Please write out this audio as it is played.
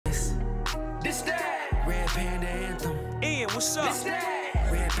Red Panda Anthem. Ian, what's up?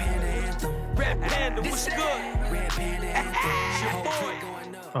 Red Panda Anthem. Red Panda, what's good? Red Panda Anthem. It's your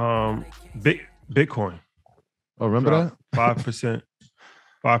boy. Bitcoin. Oh, remember that? 5%.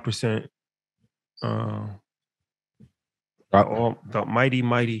 5%. The mighty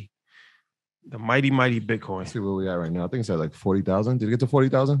Bitcoin. Let's see where we at right now. I think it's at like 40,000. Did it get to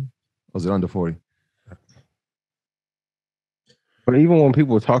 40,000? Or was it under 40? But even when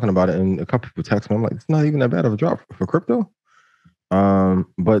people were talking about it, and a couple people text me, I'm like, it's not even that bad of a drop for crypto.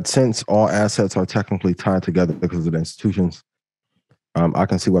 But since all assets are technically tied together because of the institutions, I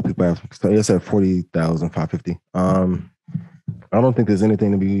can see why people have. So it's at 40,550. I don't think there's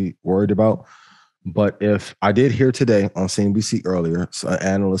anything to be worried about. But if I did hear today on CNBC earlier, so an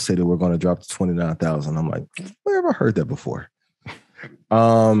analyst said that we're going to drop to 29,000. I'm like, where have I heard that before?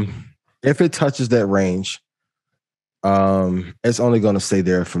 If it touches that range, it's only going to stay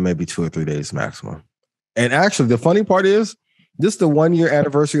there for maybe 2 or 3 days maximum. And actually, the funny part is, this is the 1-year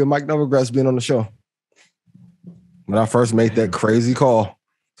anniversary of Mike Novogratz being on the show. When I first made that crazy call.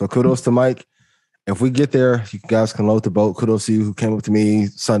 So kudos to Mike. If we get there, you guys can load the boat. Kudos to you who came up to me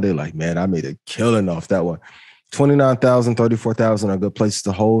Sunday like, man, I made a killing off that one. 29,000, 34,000 are good places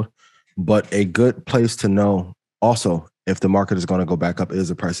to hold. But a good place to know also if the market is going to go back up is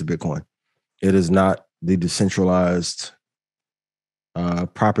the price of Bitcoin. It is not the decentralized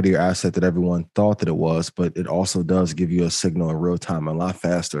property or asset that everyone thought that it was, but it also does give you a signal in real time a lot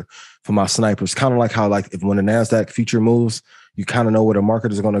faster. For my snipers, kind of like how if when the NASDAQ future moves, you kind of know where the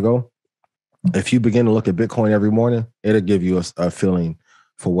market is going to go. If you begin to look at Bitcoin every morning, it'll give you a feeling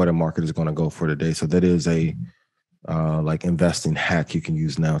for where the market is going to go for the day. So that is a investing hack you can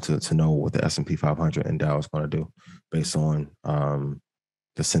use now to know what the S&P 500 and Dow is going to do based on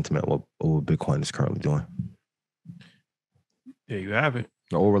the sentiment what Bitcoin is currently doing. There you have it.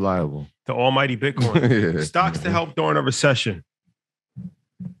 The all reliable. The almighty Bitcoin. Yeah. Stocks to help during a recession.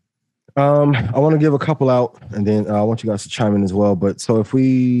 I want to give a couple out, and then I want you guys to chime in as well. But so if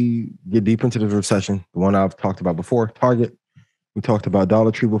we get deep into the recession, the one I've talked about before, Target, we talked about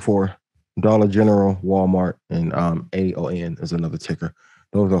Dollar Tree before, Dollar General, Walmart, and AON is another ticker.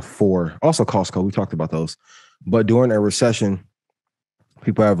 Those are 4. Also Costco, we talked about those. But during a recession,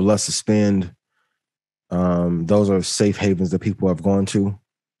 people have less to spend. Those are safe havens that people have gone to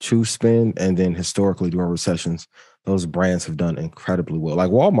spend. And then historically during recessions, those brands have done incredibly well.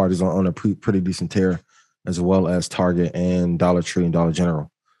 Like Walmart is on a pretty decent tear, as well as Target and Dollar Tree and Dollar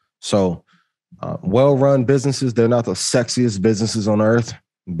General. So well-run businesses, they're not the sexiest businesses on earth,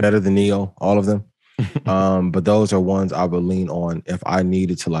 better than Neo, all of them. But those are ones I would lean on if I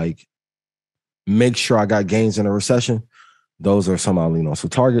needed to make sure I got gains in a recession. Those are some I'll lean on. So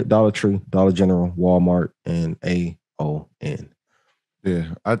Target, Dollar Tree, Dollar General, Walmart, and AON.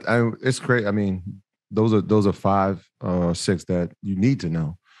 Yeah, it's great. I mean, those are 5 or 6 that you need to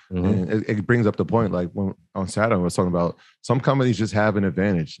know. Mm-hmm. And it brings up the point, like when on Saturday, I was talking about some companies just have an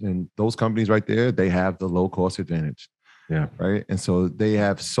advantage. And those companies right there, they have the low cost advantage. Yeah. Right. And so they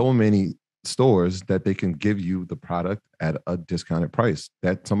have so many stores that they can give you the product at a discounted price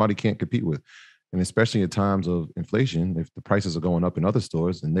that somebody can't compete with. And especially in times of inflation, if the prices are going up in other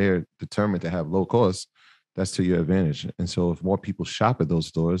stores and they're determined to have low costs, that's to your advantage. And so if more people shop at those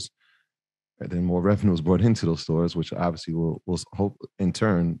stores, then more revenue is brought into those stores, which obviously will hope in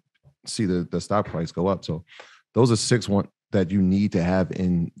turn see the stock price go up. So those are 6 that you need to have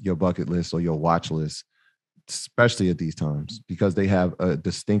in your bucket list or your watch list, especially at these times, because they have a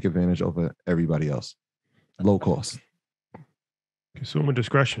distinct advantage over everybody else. Low cost. Consumer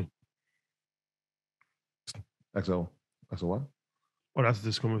discretion. XO what? Oh, that's the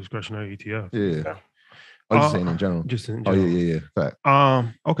consumer discretionary ETF. Yeah. I'm just saying in general. Just in general. Oh, yeah. Fact.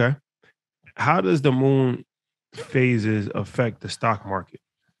 Okay. How does the moon phases affect the stock market?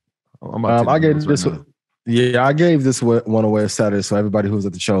 I gave this one. Yeah, I gave this one away Saturday. So everybody who's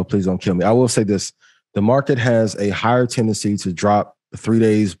at the show, please don't kill me. I will say this: the market has a higher tendency to drop 3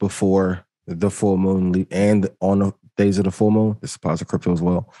 days before the full moon and on the days of the full moon. This applies to crypto as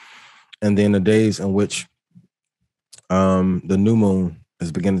well. And then the days in which the new moon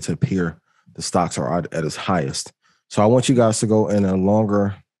is beginning to appear, the stocks are at its highest. So I want you guys to go in a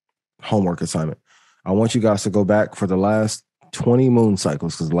longer homework assignment. I want you guys to go back for the last 20 moon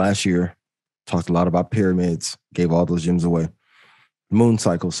cycles, because last year talked a lot about pyramids, gave all those gems away. Moon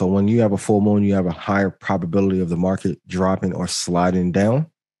cycle. So when you have a full moon, you have a higher probability of the market dropping or sliding down.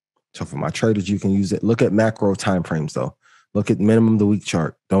 So for my traders, you can use it. Look at macro timeframes though. Look at minimum the week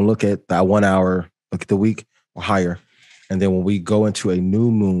chart. Don't look at that 1 hour. Look at the week or higher. And then when we go into a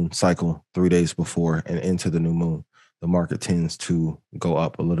new moon cycle 3 days before and into the new moon, the market tends to go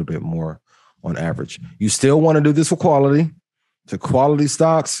up a little bit more on average. You still want to do this for quality, to quality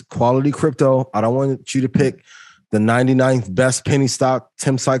stocks, quality crypto. I don't want you to pick the 99th best penny stock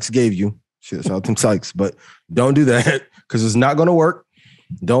Tim Sykes gave you. Shit, shout out Tim Sykes, but don't do that because it's not going to work.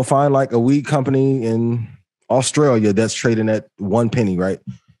 Don't find like a weed company in Australia that's trading at 1 penny, right?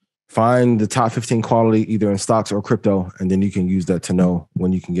 Find the top 15 quality either in stocks or crypto, and then you can use that to know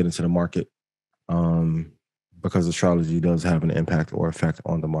when you can get into the market, because astrology does have an impact or effect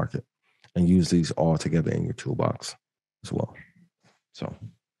on the market, and use these all together in your toolbox as well. So,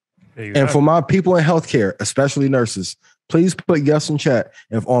 and for my people in healthcare, especially nurses, please put yes in chat.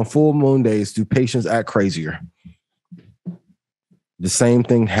 If on full moon days, do patients act crazier? The same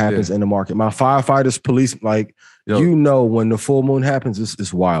thing happens in the market. My firefighters, police, like, you know, when the full moon happens,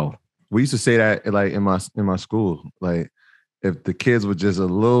 it's wild. We used to say that like in my school, like if the kids were just a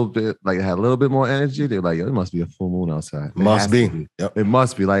little bit, like had a little bit more energy, they're like, yo, it must be a full moon outside. Must be. Yep. It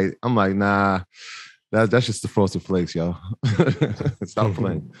must be. Like, I'm like, nah, that's just the frosted flakes, yo. Stop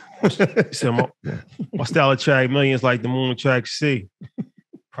playing. So my style attract millions like the moon attracts sea.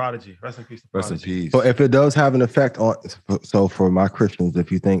 Prodigy. Rest in peace. Rest in peace. So if it does have an effect on, so for my Christians,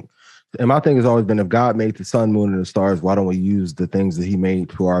 if you think, and my thing has always been, if God made the sun, moon, and the stars, why don't we use the things that he made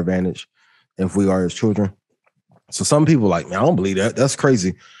to our advantage if we are his children? So some people are like, man, I don't believe that. That's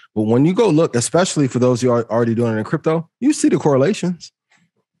crazy. But when you go look, especially for those who are already doing it in crypto, you see the correlations.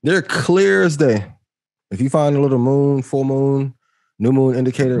 They're clear as day. If you find a little moon, full moon, new moon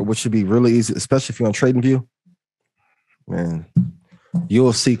indicator, which should be really easy, especially if you're on TradingView, man,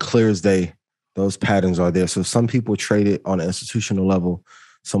 you'll see clear as day. Those patterns are there. So some people trade it on an institutional level,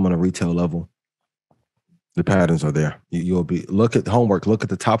 some on a retail level. The patterns are there. You'll be, look at the homework, look at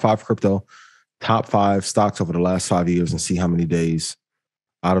the top 5 crypto, top 5 stocks over the last 5 years and see how many days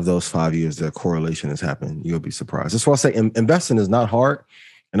out of those 5 years that correlation has happened. You'll be surprised. That's why I say investing is not hard.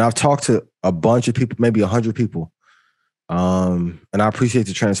 And I've talked to a bunch of people, maybe 100 people. And I appreciate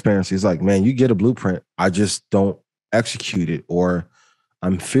the transparency. It's like, man, you get a blueprint. I just don't execute it, or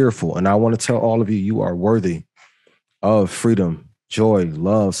I'm fearful. And I want to tell all of you, you are worthy of freedom, joy,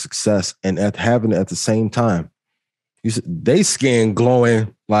 love, success, and having it at the same time. They skin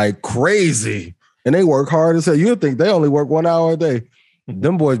glowing like crazy, and they work hard as hell. You'll think they only work 1 hour a day.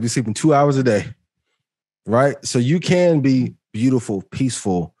 Them boys be sleeping 2 hours a day, right? So you can be beautiful,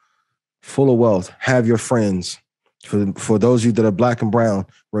 peaceful, full of wealth, have your friends. For those of you that are black and brown,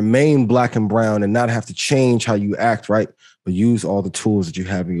 remain black and brown and not have to change how you act, right? But use all the tools that you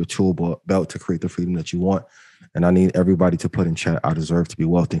have in your tool belt to create the freedom that you want. And I need everybody to put in chat, I deserve to be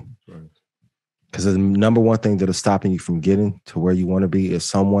wealthy. Because the number one thing that is stopping you from getting to where you want to be is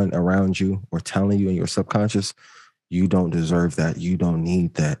someone around you or telling you in your subconscious, you don't deserve that. You don't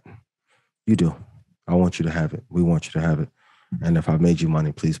need that. You do. I want you to have it. We want you to have it. And if I've made you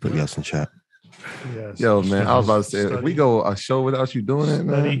money, please put yes in chat. Yes. Yo, man, I was about to say, if we go a show without you doing it,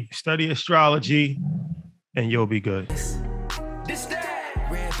 man. Study astrology and you'll be good. This that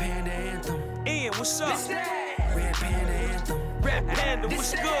Red Panda Anthem. Ian, what's up? This that Red Panda Anthem. Red Panda,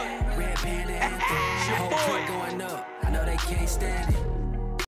 what's This good? that Red Panda Anthem. Whole foot going up. I know they can't stand it.